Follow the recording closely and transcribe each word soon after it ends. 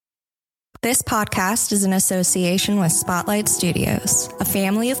This podcast is in association with Spotlight Studios, a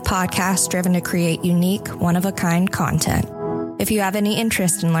family of podcasts driven to create unique, one-of-a-kind content. If you have any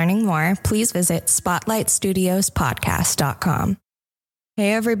interest in learning more, please visit spotlightstudiospodcast.com.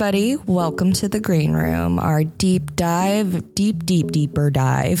 Hey everybody, welcome to the Green Room, our deeper dive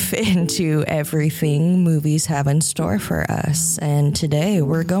into everything movies have in store for us. And today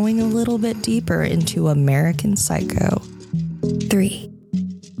we're going a little bit deeper into American Psycho. 3,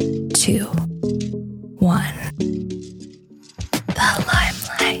 2, 1. The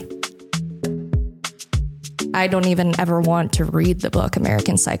limelight. I don't even ever want to read the book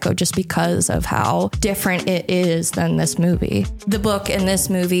American Psycho just because of how different it is than this movie. The book and this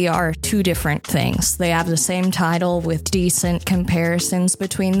movie are two different things. They have the same title with decent comparisons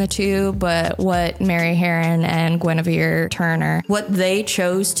between the two, but what Mary Harron and Guinevere Turner, what they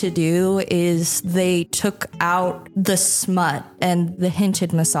chose to do is they took out the smut and the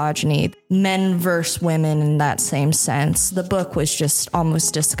hinted misogyny, men versus women in that same sense. The book was just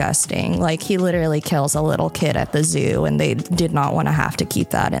almost disgusting. Like, he literally kills a little kid at the zoo, and they did not want to have to keep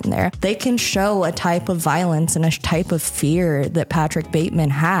that in there. They can show a type of violence and a type of fear that Patrick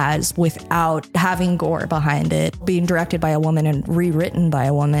Bateman has without having gore behind it. Being directed by a woman and rewritten by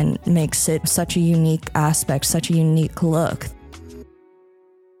a woman makes it such a unique aspect, such a unique look.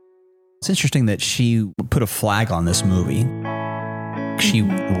 It's interesting that she put a flag on this movie. She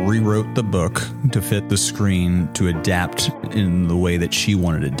rewrote the book to fit the screen, to adapt in the way that she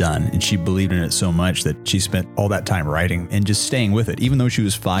wanted it done. And she believed in it so much that she spent all that time writing and just staying with it. Even though she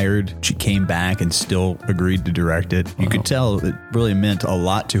was fired, she came back and still agreed to direct it. You could tell it really meant a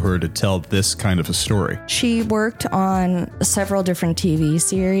lot to her to tell this kind of a story. She worked on several different TV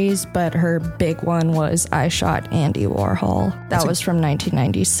series, but her big one was I Shot Andy Warhol. That was from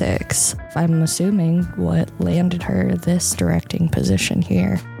 1996. I'm assuming what landed her this directing position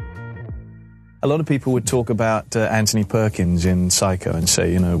here. A lot of people would talk about Anthony Perkins in Psycho and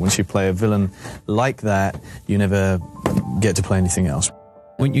say, you know, once you play a villain like that, you never get to play anything else.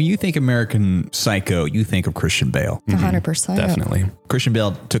 When you think American Psycho, you think of Christian Bale. 100%. Definitely. Christian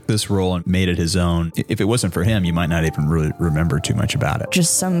Bale took this role and made it his own. If it wasn't for him, you might not even really remember too much about it.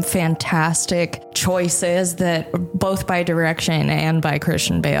 Just some fantastic choices that both by direction and by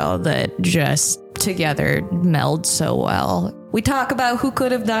Christian Bale that just together meld so well. We talk about who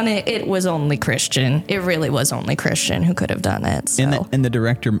could have done it. It was only Christian. It really was only Christian who could have done it. So. And the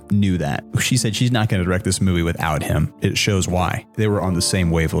director knew that. She said she's not going to direct this movie without him. It shows why. They were on the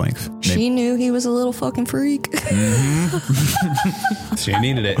same wavelength. She knew he was a little fucking freak. Mm-hmm. She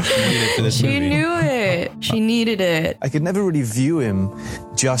needed it. She needed it for this movie. She knew it. She needed it. I could never really view him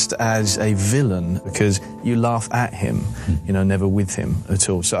just as a villain because you laugh at him, you know, never with him at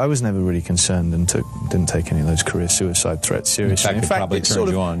all. So I was never really concerned and didn't take any of those career suicide threats seriously. In fact, it sort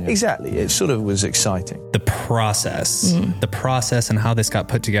of, you on. Yeah. Exactly. It sort of was exciting. The process and how this got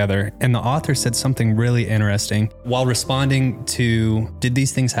put together. And the author said something really interesting while responding to, did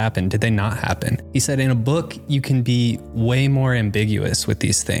these things happen? Did they not happen? He said, in a book, you can be way more ambiguous with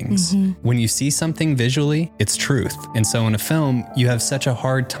these things. When you see something visually, it's truth. And so in a film, you have such a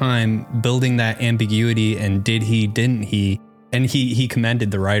hard time building that ambiguity and did he, didn't he? And he commended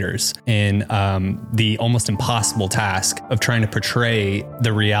the writers in the almost impossible task of trying to portray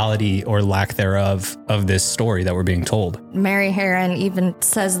the reality or lack thereof of this story that we're being told. Mary Harron even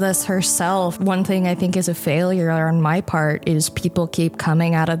says this herself. One thing I think is a failure on my part is people keep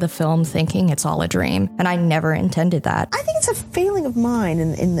coming out of the film thinking it's all a dream. And I never intended that. I think it's a failing of mine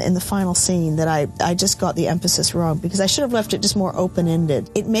in the final scene that I just got the emphasis wrong because I should have left it just more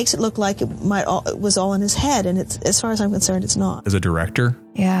open-ended. It makes it look like it was all in his head, and it's, as far as I'm concerned, it's not. As a director,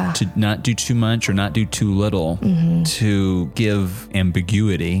 to not do too much or not do too little, to give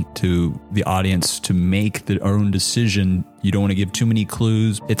ambiguity to the audience to make their own decision. You don't want to give too many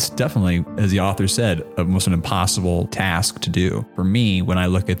clues. It's definitely, as the author said, almost an impossible task to do. For me, when I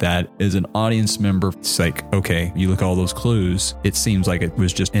look at that as an audience member, it's like, okay, you look at all those clues, it seems like it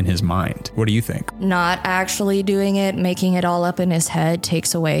was just in his mind. What do you think? Not actually doing it, making it all up in his head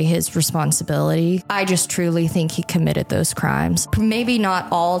takes away his responsibility. I just truly think he committed those crimes. Maybe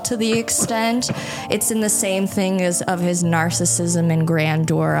not all to the extent. It's in the same thing as of his narcissism and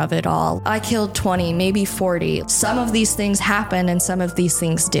grandeur of it all. I killed 20, maybe 40. Some of these things happened and some of these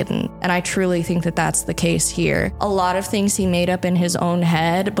things didn't. And I truly think that that's the case here. A lot of things he made up in his own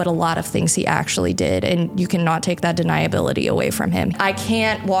head, but a lot of things he actually did. And you cannot take that deniability away from him. I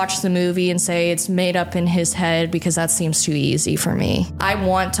can't watch the movie and say it's made up in his head because that seems too easy for me. I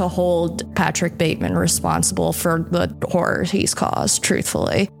want to hold Patrick Bateman responsible for the horror he's caused,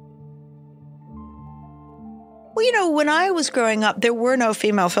 truthfully. Well, you know, when I was growing up, there were no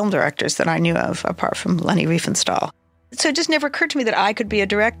female film directors that I knew of, apart from Leni Riefenstahl. So it just never occurred to me that I could be a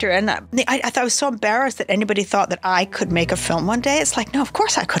director. And I thought I was so embarrassed that anybody thought that I could make a film one day. It's like, no, of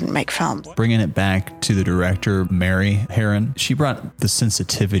course I couldn't make films. Bringing it back to the director, Mary Harron, she brought the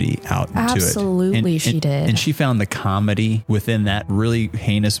sensitivity out into it. Absolutely, she did. And she found the comedy within that really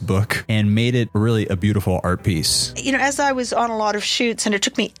heinous book and made it really a beautiful art piece. You know, as I was on a lot of shoots, and it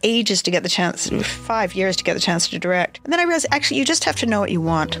took me ages to get the chance, 5 years to get the chance to direct. And then I realized, actually, you just have to know what you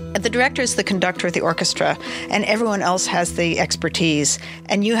want. The director is the conductor of the orchestra, and everyone else has the expertise,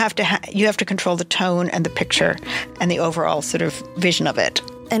 and you have to control the tone and the picture and the overall sort of vision of it.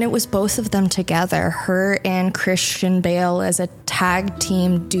 And it was both of them together, her and Christian Bale as a tag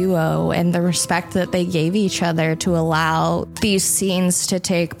team duo, and the respect that they gave each other to allow these scenes to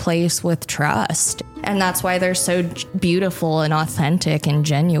take place with trust. And that's why they're so beautiful and authentic and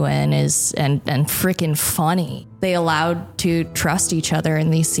genuine and freaking funny. They allowed to trust each other in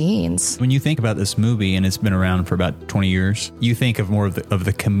these scenes. When you think about this movie, and it's been around for about 20 years, you think of more of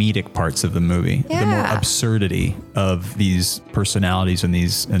the comedic parts of the movie, the more absurdity of these personalities and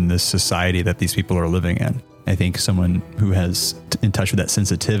this society that these people are living in. I think someone who has in touch with that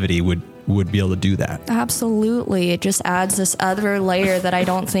sensitivity would be able to do that. Absolutely. It just adds this other layer that I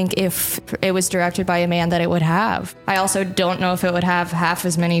don't think if it was directed by a man that it would have. I also don't know if it would have half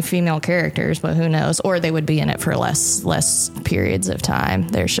as many female characters, but who knows? Or they would be in it for less periods of time.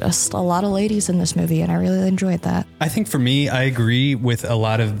 There's just a lot of ladies in this movie, and I really enjoyed that. I think for me, I agree with a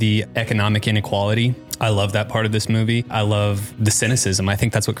lot of the economic inequality. I love that part of this movie. I love the cynicism. I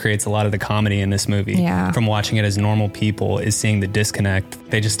think that's what creates a lot of the comedy in this movie. Yeah. From watching it as normal people, is seeing the disconnect.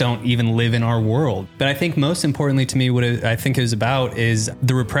 They just don't even live in our world. But I think most importantly to me, what I think it was about is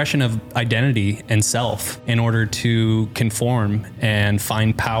the repression of identity and self in order to conform and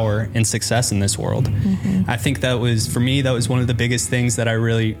find power and success in this world. Mm-hmm. I think that was, for me, that was one of the biggest things that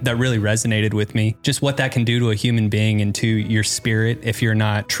really resonated with me. Just what that can do to a human being and to your spirit if you're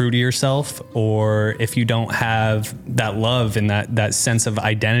not true to yourself, or if you don't have that love and that sense of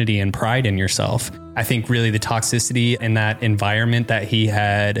identity and pride in yourself. I think really the toxicity in that environment that he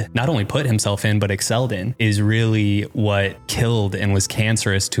had not only put himself in, but excelled in, is really what killed and was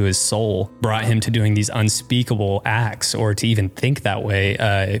cancerous to his soul, brought him to doing these unspeakable acts, or to even think that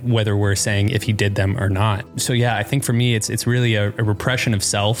way, whether we're saying if he did them or not. So yeah, I think for me, it's really a repression of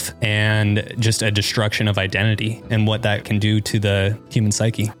self and just a destruction of identity and what that can do to the human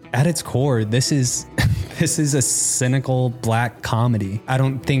psyche. At its core, this is a cynical black comedy. I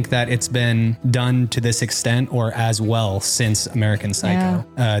don't think that it's been done to this extent or as well since American Psycho.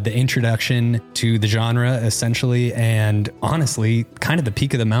 Yeah. The introduction to the genre, essentially, and honestly, kind of the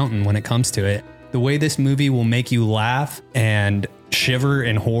peak of the mountain when it comes to it. The way this movie will make you laugh and shiver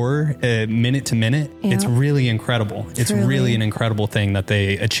in horror minute to minute, it's really incredible. It's really an incredible thing that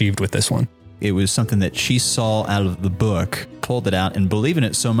they achieved with this one. It was something that she saw out of the book, pulled it out, and believed in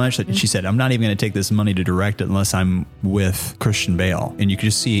it so much that she said, I'm not even going to take this money to direct it unless I'm with Christian Bale. And you could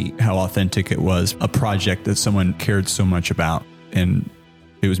just see how authentic it was, a project that someone cared so much about. And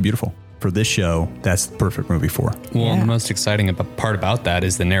it was beautiful. For this show, that's the perfect movie for. Well, and the most exciting part about that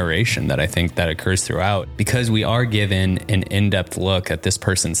is the narration that I think that occurs throughout, because we are given an in-depth look at this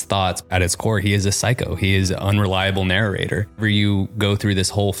person's thoughts. At its core, he is a psycho. He is an unreliable narrator. Whenever you go through this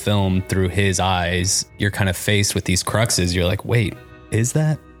whole film through his eyes, you're kind of faced with these cruxes. You're like, wait, is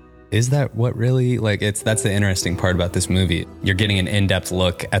that what really, that's the interesting part about this movie. You're getting an in-depth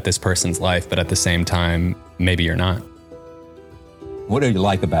look at this person's life, but at the same time, maybe you're not. What do you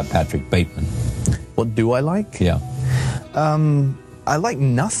like about Patrick Bateman? What do I like? Yeah. I like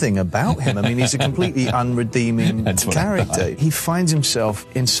nothing about him. I mean, he's a completely unredeeming character. He finds himself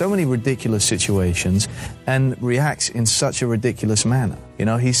in so many ridiculous situations and reacts in such a ridiculous manner. You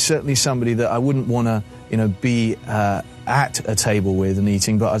know, he's certainly somebody that I wouldn't want to, be at a table with and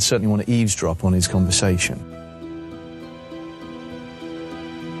eating, but I'd certainly want to eavesdrop on his conversation.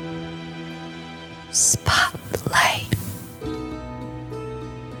 Spotlight.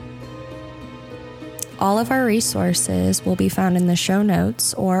 All of our resources will be found in the show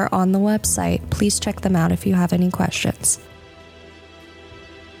notes or on the website. Please check them out if you have any questions.